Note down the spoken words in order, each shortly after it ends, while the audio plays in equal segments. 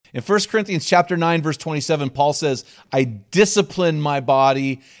In 1 Corinthians chapter 9, verse 27, Paul says, I discipline my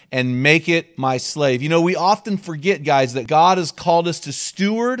body and make it my slave. You know, we often forget, guys, that God has called us to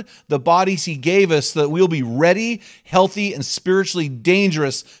steward the bodies he gave us so that we'll be ready, healthy, and spiritually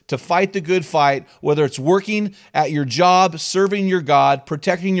dangerous to fight the good fight, whether it's working at your job, serving your God,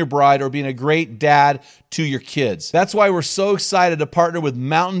 protecting your bride, or being a great dad to your kids. That's why we're so excited to partner with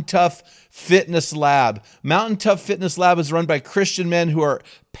Mountain Tough Fitness Lab. Mountain Tough Fitness Lab is run by Christian men who are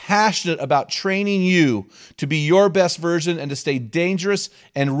passionate about training you to be your best version and to stay dangerous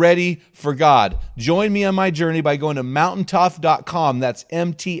and ready for God. Join me on my journey by going to mountaintough.com. That's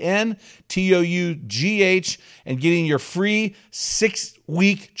MTNTOUGH, and getting your free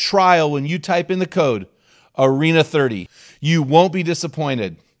 6-week trial when you type in the code ARENA30. You won't be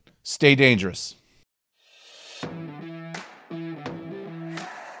disappointed. Stay dangerous.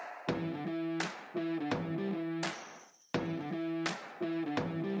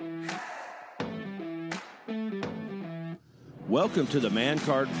 Welcome to the Man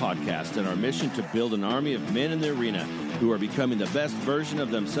Card Podcast and our mission to build an army of men in the arena who are becoming the best version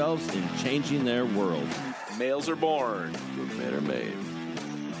of themselves in changing their world. Males are born, but men are made.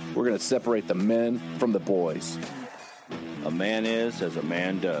 We're going to separate the men from the boys. A man is as a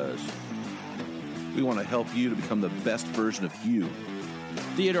man does. We want to help you to become the best version of you.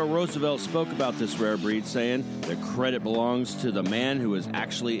 Theodore Roosevelt spoke about this rare breed, saying, the credit belongs to the man who is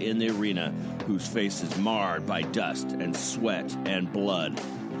actually in the arena, whose face is marred by dust and sweat and blood.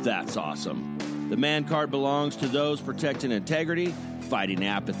 That's awesome. The man card belongs to those protecting integrity, fighting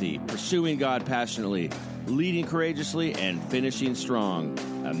apathy, pursuing God passionately, leading courageously, and finishing strong.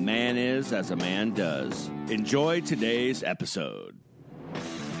 A man is as a man does. Enjoy today's episode.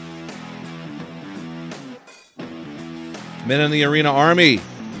 Men in the Arena Army,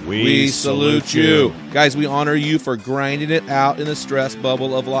 we salute you. Guys, we honor you for grinding it out in the stress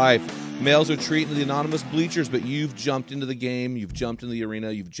bubble of life. Males are treating the anonymous bleachers, but you've jumped into the game, you've jumped into the arena,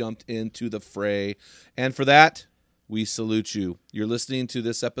 you've jumped into the fray. And for that, we salute you. You're listening to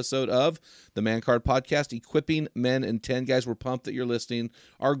this episode of the Man Card Podcast, Equipping Men in 10. Guys, we're pumped that you're listening.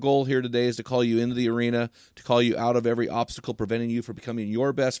 Our goal here today is to call you into the arena, to call you out of every obstacle preventing you from becoming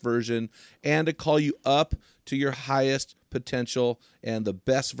your best version, and to call you up to your highest potential and the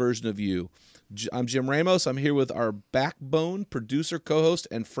best version of you. I'm Jim Ramos. I'm here with our backbone producer, co-host,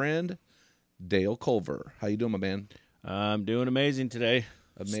 and friend, Dale Culver. How you doing, my man? I'm doing amazing today.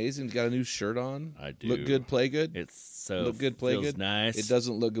 Amazing. You got a new shirt on? I do. Look good, play good? It's so look good, play feels good? Nice. It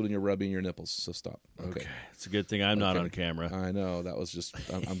doesn't look good when you're rubbing your nipples, so stop. Okay. It's a good thing I'm not on camera. I know. That was just,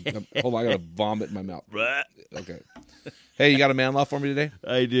 hold on, I got to vomit in my mouth. Okay. Hey, you got a man law for me today?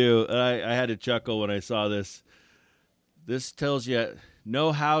 I do. I had to chuckle when I saw this. This tells you,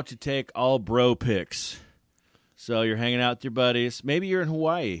 know how to take all bro pics. So you're hanging out with your buddies. Maybe you're in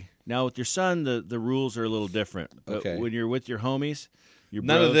Hawaii. Now, with your son, the rules are a little different. But okay. When you're with your homies, your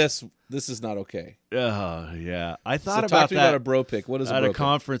none bros, of this is not okay. Yeah. I thought so about talk to me that about a bro pic. What is a bro at a pic?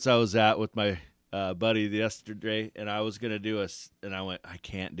 conference I was at with my buddy yesterday, and I was going to do and I went, I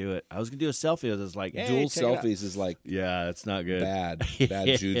can't do it. I was going to do a selfie. I was like, hey, dual check it out. selfies is like yeah, it's not good. bad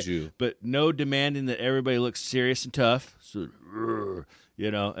juju. But no demanding that everybody looks serious and tough. So,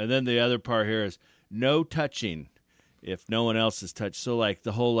 and then the other part here is no touching if no one else is touched. So like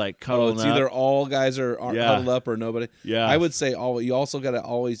the whole like cuddling it's up. either all guys are huddled up or nobody. Yeah. I would say you also got to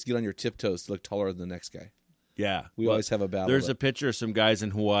always get on your tiptoes to look taller than the next guy. Yeah. We always have a battle. There's a picture of some guys in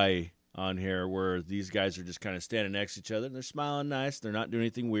Hawaii on here where these guys are just kind of standing next to each other and they're smiling nice. They're not doing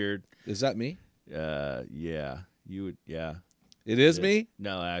anything weird. Is that me? Yeah. You would, yeah. It is me?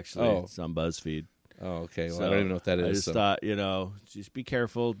 No, actually, it's on BuzzFeed. Oh, okay. Well, So I don't even know what that is. I just thought, just be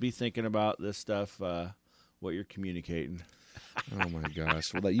careful, be thinking about this stuff, what you're communicating. Oh my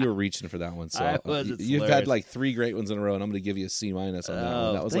gosh! Well, you were reaching for that one. So It's you've hilarious. had like 3 great ones in a row, and I'm going to give you a C- on that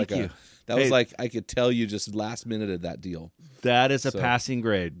one. That was thank like you. was like I could tell you just last minute of that deal. That is a So, passing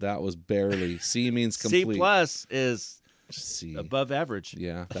grade. That was barely C means complete. C plus is C. above average.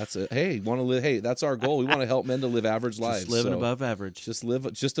 Yeah, that's it. Hey, want to live? Hey, that's our goal. We want to help men to live average lives. Just living so above average. Just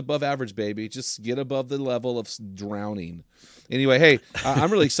live just above average, baby. Just get above the level of drowning. Anyway, hey, I'm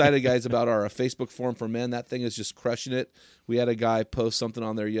really excited, guys, about our Facebook forum for men. That thing is just crushing it. We had a guy post something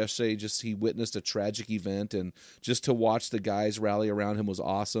on there yesterday. He witnessed a tragic event, and just to watch the guys rally around him was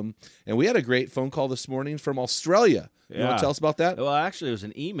awesome. And we had a great phone call this morning from Australia. You want to tell us about that? Well, actually, it was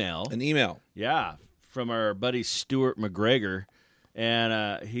an email. An email. Yeah, from our buddy Stuart McGregor.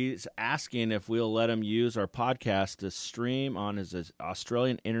 And he's asking if we'll let him use our podcast to stream on his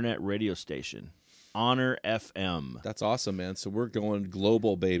Australian internet radio station. Honor FM. That's awesome, man. So we're going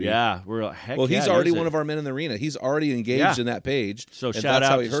global, baby. Yeah, we're like, heck Well, yeah, he's already there's one it. of our men in the arena. He's already engaged in that page. So and shout that's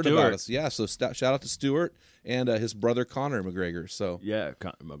out how he to heard Stuart. about us. Yeah, so shout out to Stuart and his brother Connor McGregor. So Yeah,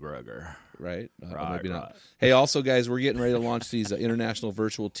 McGregor. right, Right, maybe not. right. Hey, also, guys, we're getting ready to launch these international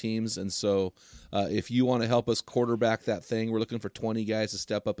virtual teams, and so if you want to help us quarterback that thing, we're looking for 20 guys to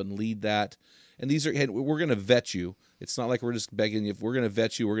step up and lead that. And these are we're going to vet you. It's not like we're just begging you. If we're going to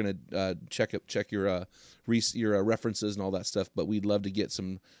vet you, we're going to check your references and all that stuff. But we'd love to get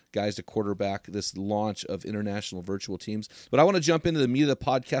some guys to quarterback this launch of international virtual teams. But I want to jump into the meat of the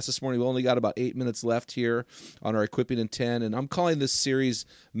podcast this morning. We only got about 8 minutes left here on our Equipping in 10, and I'm calling this series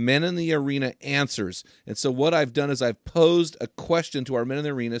Men in the Arena Answers. And so what I've done is I've posed a question to our men in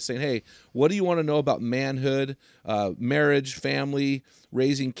the arena saying, hey, what do you want to know about manhood, marriage, family,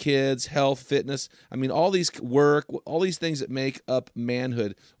 raising kids, health, fitness? I mean, all these work, all these things that make up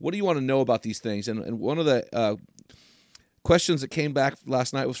manhood. What do you want to know about these things? And one of the questions that came back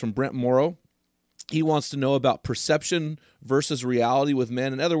last night was from Brent Morrow. He wants to know about perception versus reality with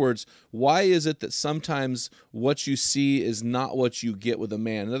men. In other words, why is it that sometimes what you see is not what you get with a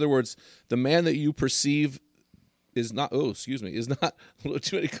man? In other words, the man that you perceive is not, is not,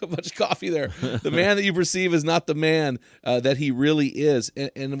 too much coffee there. The man that you perceive is not the man that he really is.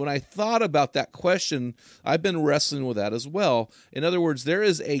 And when I thought about that question, I've been wrestling with that as well. In other words, there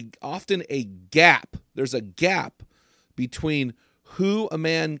is often a gap. There's a gap between who a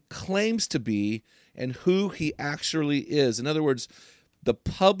man claims to be and who he actually is. In other words, the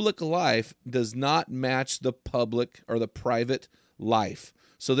public life does not match the public or the private life.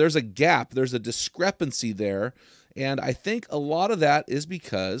 So there's a gap, there's a discrepancy there. And I think a lot of that is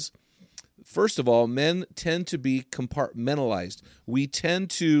because, first of all, men tend to be compartmentalized. We tend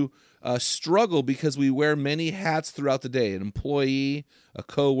to struggle because we wear many hats throughout the day: an employee, a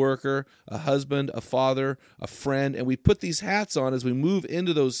coworker, a husband, a father, a friend. And we put these hats on as we move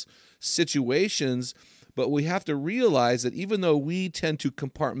into those situations. But we have to realize that even though we tend to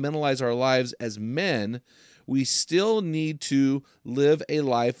compartmentalize our lives as men, we still need to live a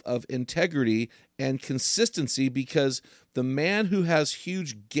life of integrity and consistency, because the man who has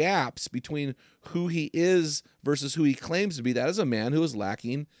huge gaps between who he is versus who he claims to be, that is a man who is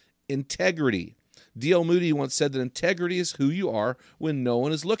lacking integrity. D.L. Moody once said that integrity is who you are when no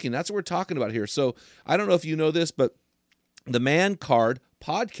one is looking. That's what we're talking about here. So I don't know if you know this, but the Man Card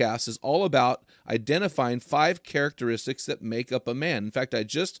podcast is all about identifying 5 characteristics that make up a man. In fact, I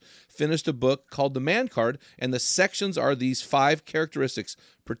just finished a book called The Man Card, and the sections are these 5 characteristics: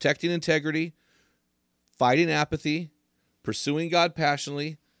 protecting integrity, fighting apathy, pursuing God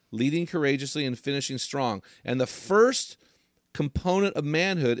passionately, leading courageously, and finishing strong. And the first component of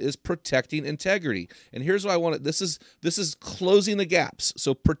manhood is protecting integrity. And here's what I want to, this is closing the gaps.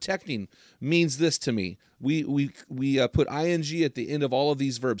 So protecting means this to me. We put ing at the end of all of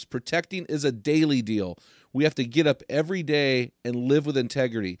these verbs. Protecting is a daily deal. We have to get up every day and live with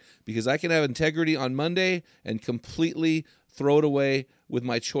integrity, because I can have integrity on Monday and completely throw it away with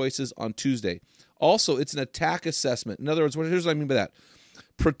my choices on Tuesday. Also, it's an attack assessment. In other words, here's what I mean by that.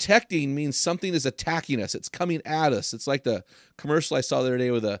 Protecting means something is attacking us. It's coming at us. It's like the commercial I saw the other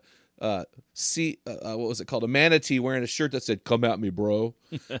day with a what was it called? A manatee wearing a shirt that said, "Come at me, bro."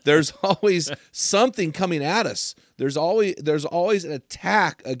 There's always something coming at us. There's always an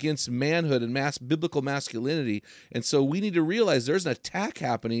attack against manhood and biblical masculinity. And so we need to realize there's an attack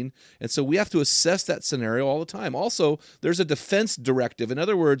happening. And so we have to assess that scenario all the time. Also, there's a defense directive. In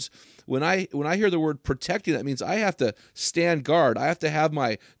other words, when I hear the word protecting, that means I have to stand guard. I have to have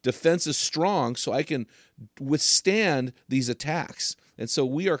my defenses strong so I can withstand these attacks. And so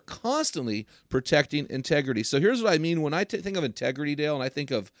we are constantly protecting integrity. So here's what I mean when I think of integrity, Dale, and I think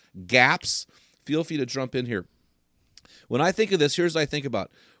of gaps. Feel free to jump in here. When I think of this, here's what I think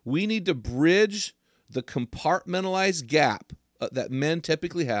about. We need to bridge the compartmentalized gap that men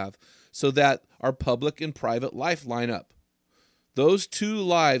typically have so that our public and private life line up. Those two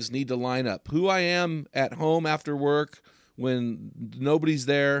lives need to line up. Who I am at home after work when nobody's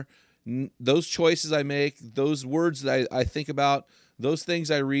there, those choices I make, those words that I think about, those things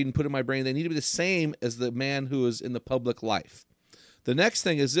I read and put in my brain, they need to be the same as the man who is in the public life. The next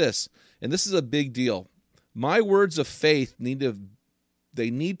thing is this, and this is a big deal. My words of faith need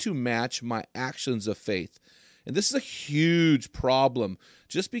to match my actions of faith. And this is a huge problem.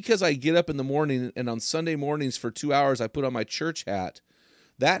 Just because I get up in the morning and on Sunday mornings for 2 hours I put on my church hat,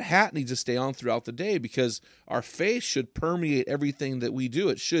 that hat needs to stay on throughout the day, because our faith should permeate everything that we do.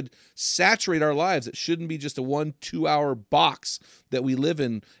 It should saturate our lives. It shouldn't be just a 1-2 hour box that we live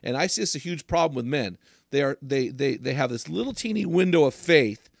in. And I see this a huge problem with men. They have this little teeny window of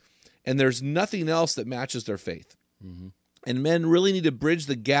faith, and there's nothing else that matches their faith. And men really need to bridge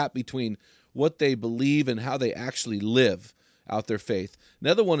the gap between what they believe and how they actually live out their faith.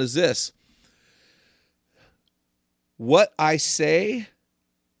 Another one is this: what I say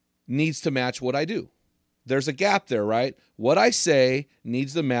needs to match what I do. There's a gap there, right? What I say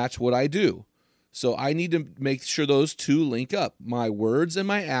needs to match what I do. So I need to make sure those two link up. My words and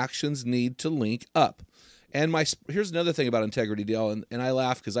my actions need to link up. And here's another thing about integrity, Dale, and I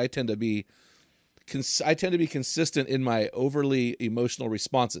laugh because I tend to be consistent in my overly emotional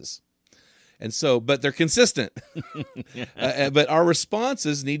responses. And so, but they're consistent. But our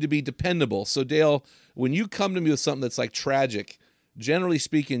responses need to be dependable. So, Dale, when you come to me with something that's like tragic, generally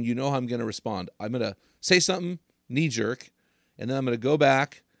speaking, you know how I'm going to respond. I'm going to say something knee-jerk, and then I'm going to go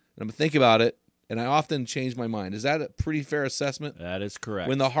back, and I'm going to think about it, and I often change my mind. Is that a pretty fair assessment? That is correct.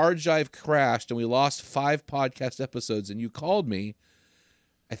 When the hard drive crashed and we lost 5 podcast episodes and you called me,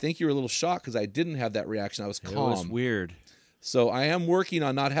 I think you were a little shocked because I didn't have that reaction. I was calm. It was weird. So I am working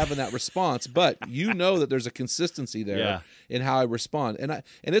on not having that response, but you know that there's a consistency there in how I respond. And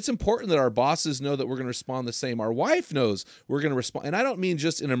it's important that our bosses know that we're going to respond the same. Our wife knows we're going to respond. And I don't mean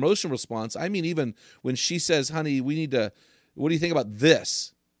just an emotional response. I mean even when she says, honey, we need to, what do you think about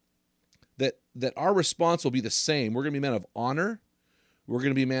this? That our response will be the same. We're going to be men of honor. We're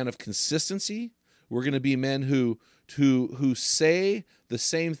going to be men of consistency. We're going to be men who say the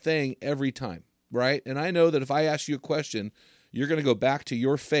same thing every time, right? And I know that if I ask you a question, you're going to go back to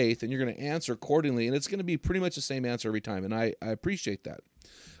your faith and you're going to answer accordingly, and it's going to be pretty much the same answer every time, and I appreciate that.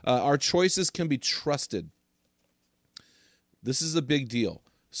 Our choices can be trusted. This is a big deal.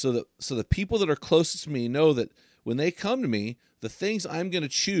 So the people that are closest to me know that when they come to me, the things I'm going to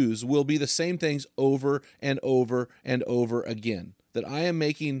choose will be the same things over and over and over again. That I am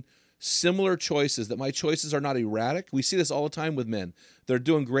making similar choices, that my choices are not erratic. We see this all the time with men. They're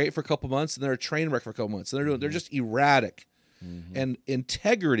doing great for a couple months, and they're a train wreck for a couple months. And they're just erratic. And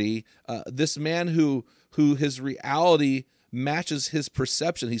integrity, this man who his reality matches his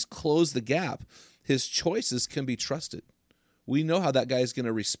perception, he's closed the gap. His choices can be trusted. We know how that guy is going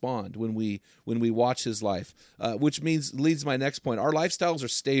to respond when we watch his life, which leads to my next point. Our lifestyles are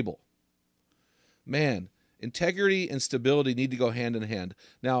stable. Man, integrity and stability need to go hand in hand.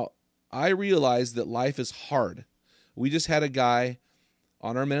 Now, I realize that life is hard. We just had a guy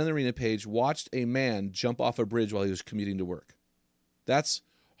on our Men in the Arena page watched a man jump off a bridge while he was commuting to work. That's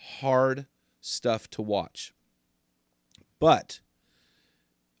hard stuff to watch. But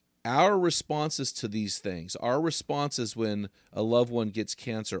our responses to these things, our responses when a loved one gets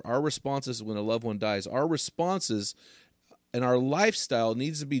cancer, our responses when a loved one dies, our responses and our lifestyle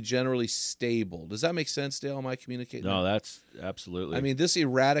needs to be generally stable. Does that make sense, Dale? Am I communicating? No, that's absolutely. I mean, this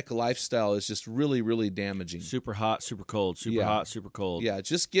erratic lifestyle is just really, really damaging. Super hot, super cold, super hot, super cold. Yeah,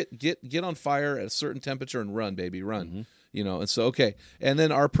 just get on fire at a certain temperature and run, baby, run. And so, okay. And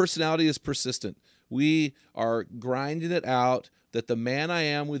then our personality is persistent. We are grinding it out that the man I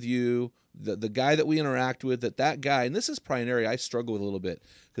am with you, the guy that we interact with, that guy, and this is probably an area I struggle with a little bit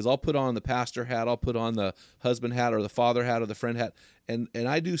because I'll put on the pastor hat, I'll put on the husband hat or the father hat or the friend hat, and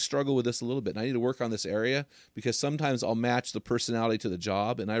I do struggle with this a little bit, and I need to work on this area because sometimes I'll match the personality to the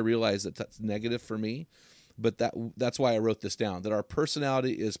job, and I realize that that's negative for me, but that's why I wrote this down, that our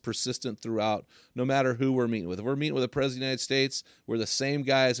personality is persistent throughout no matter who we're meeting with. If we're meeting with the President of the United States, we're the same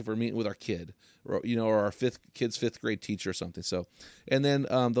guy as if we're meeting with our kid. Or our kid's fifth grade teacher or something. So, and then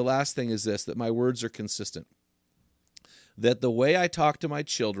the last thing is this: that my words are consistent. That the way I talk to my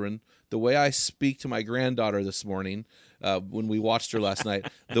children, the way I speak to my granddaughter this morning, when we watched her last night,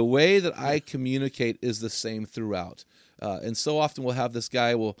 the way that I communicate is the same throughout. And so often we'll have this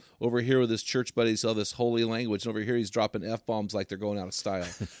guy over here with his church buddies, all this holy language, and over here he's dropping F-bombs like they're going out of style.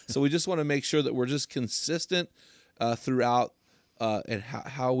 So we just want to make sure that we're just consistent throughout. And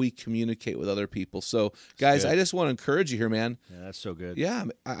how we communicate with other people. So, guys, I just want to encourage you here, man. Yeah, that's so good. Yeah,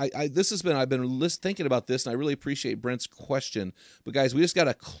 I've been thinking about this, and I really appreciate Brent's question. But, guys, we just got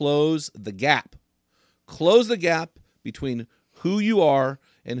to close the gap. Close the gap between who you are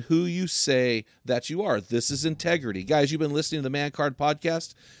and who you say that you are. This is integrity. Guys, you've been listening to the Man Card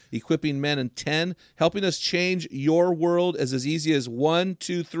Podcast, Equipping Men in 10, helping us change your world as easy as 1,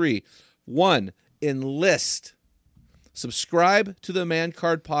 2, 3. 1, enlist. Subscribe to the Man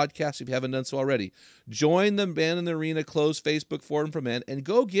Card Podcast if you haven't done so already. Join the Man in the Arena closed Facebook forum for men and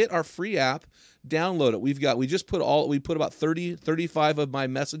go get our free app. Download it. We put about 35 of my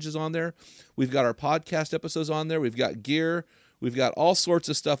messages on there. We've got our podcast episodes on there. We've got gear. We've got all sorts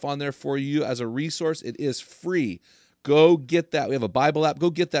of stuff on there for you as a resource. It is free. Go get that. We have a Bible app. Go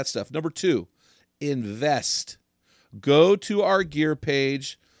get that stuff. Number 2, invest. Go to our gear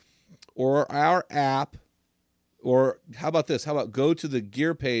page. or our app, or how about this? How about go to the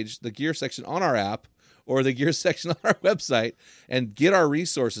gear page, the gear section on our app, or the gear section on our website, and get our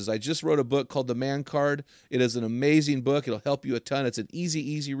resources. I just wrote a book called The Man Card. It is an amazing book. It'll help you a ton. It's an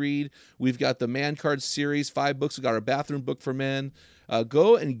easy read. We've got the Man Card series, 5 books. We've got our bathroom book for men.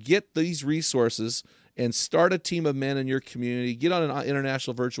 Go and get these resources and start a team of men in your community. Get on an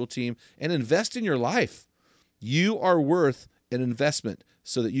international virtual team and invest in your life. You are worth an investment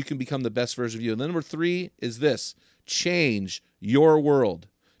so that you can become the best version of you. And then number 3 is this: change your world.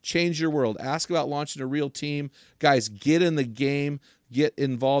 Change your world. Ask about launching a real team. Guys, get in the game. Get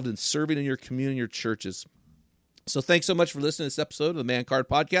involved in serving in your community, your churches. So thanks so much for listening to this episode of the Man Card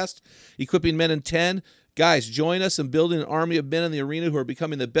Podcast, Equipping Men in 10. Guys, join us in building an army of men in the arena who are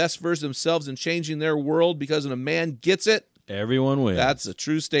becoming the best version of themselves and changing their world, because when a man gets it, everyone wins. That's a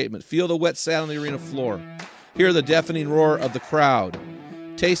true statement. Feel the wet sand on the arena floor. Hear the deafening roar of the crowd.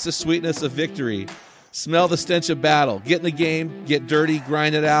 Taste the sweetness of victory. Smell the stench of battle. Get in the game, get dirty,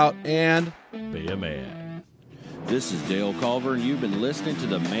 grind it out, and be a man. This is Dale Culver, and you've been listening to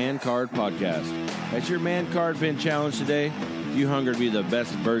the Man Card Podcast. Has your man card been challenged today? If you hunger to be the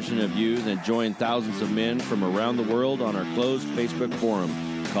best version of you, then join thousands of men from around the world on our closed Facebook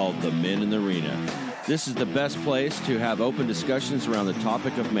forum called The Men in the Arena. This is the best place to have open discussions around the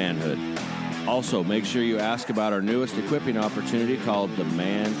topic of manhood. Also, make sure you ask about our newest equipping opportunity called the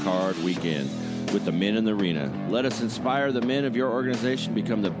Man Card Weekend with the Men in the Arena. Let us inspire the men of your organization to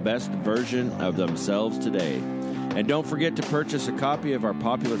become the best version of themselves today. And don't forget to purchase a copy of our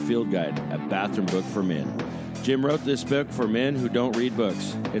popular field guide, A Bathroom Book for Men. Jim wrote this book for men who don't read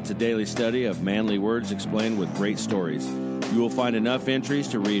books. It's a daily study of manly words explained with great stories. You will find enough entries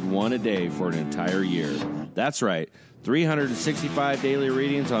to read one a day for an entire year. That's right, 365 daily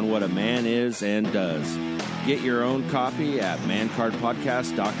readings on what a man is and does. Get your own copy at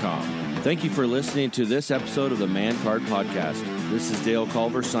mancardpodcast.com. Thank you for listening to this episode of the Man Card Podcast. This is Dale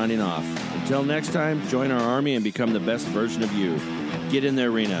Culver signing off. Until next time, join our army and become the best version of you. Get in the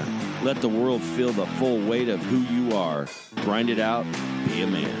arena. Let the world feel the full weight of who you are. Grind it out. Be a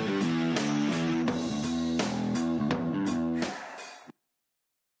man.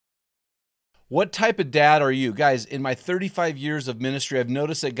 What type of dad are you? Guys, in my 35 years of ministry, I've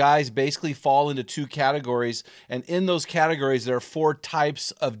noticed that guys basically fall into 2 categories. And in those categories, there are 4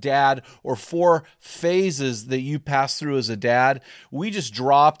 types of dad, or 4 phases that you pass through as a dad. We just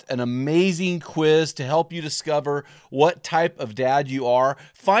dropped an amazing quiz to help you discover what type of dad you are.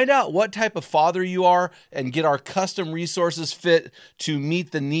 Find out what type of father you are and get our custom resources fit to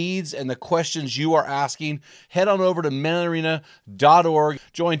meet the needs and the questions you are asking. Head on over to menarena.org.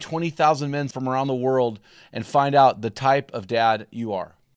 Join 20,000 men from around the world and find out the type of dad you are.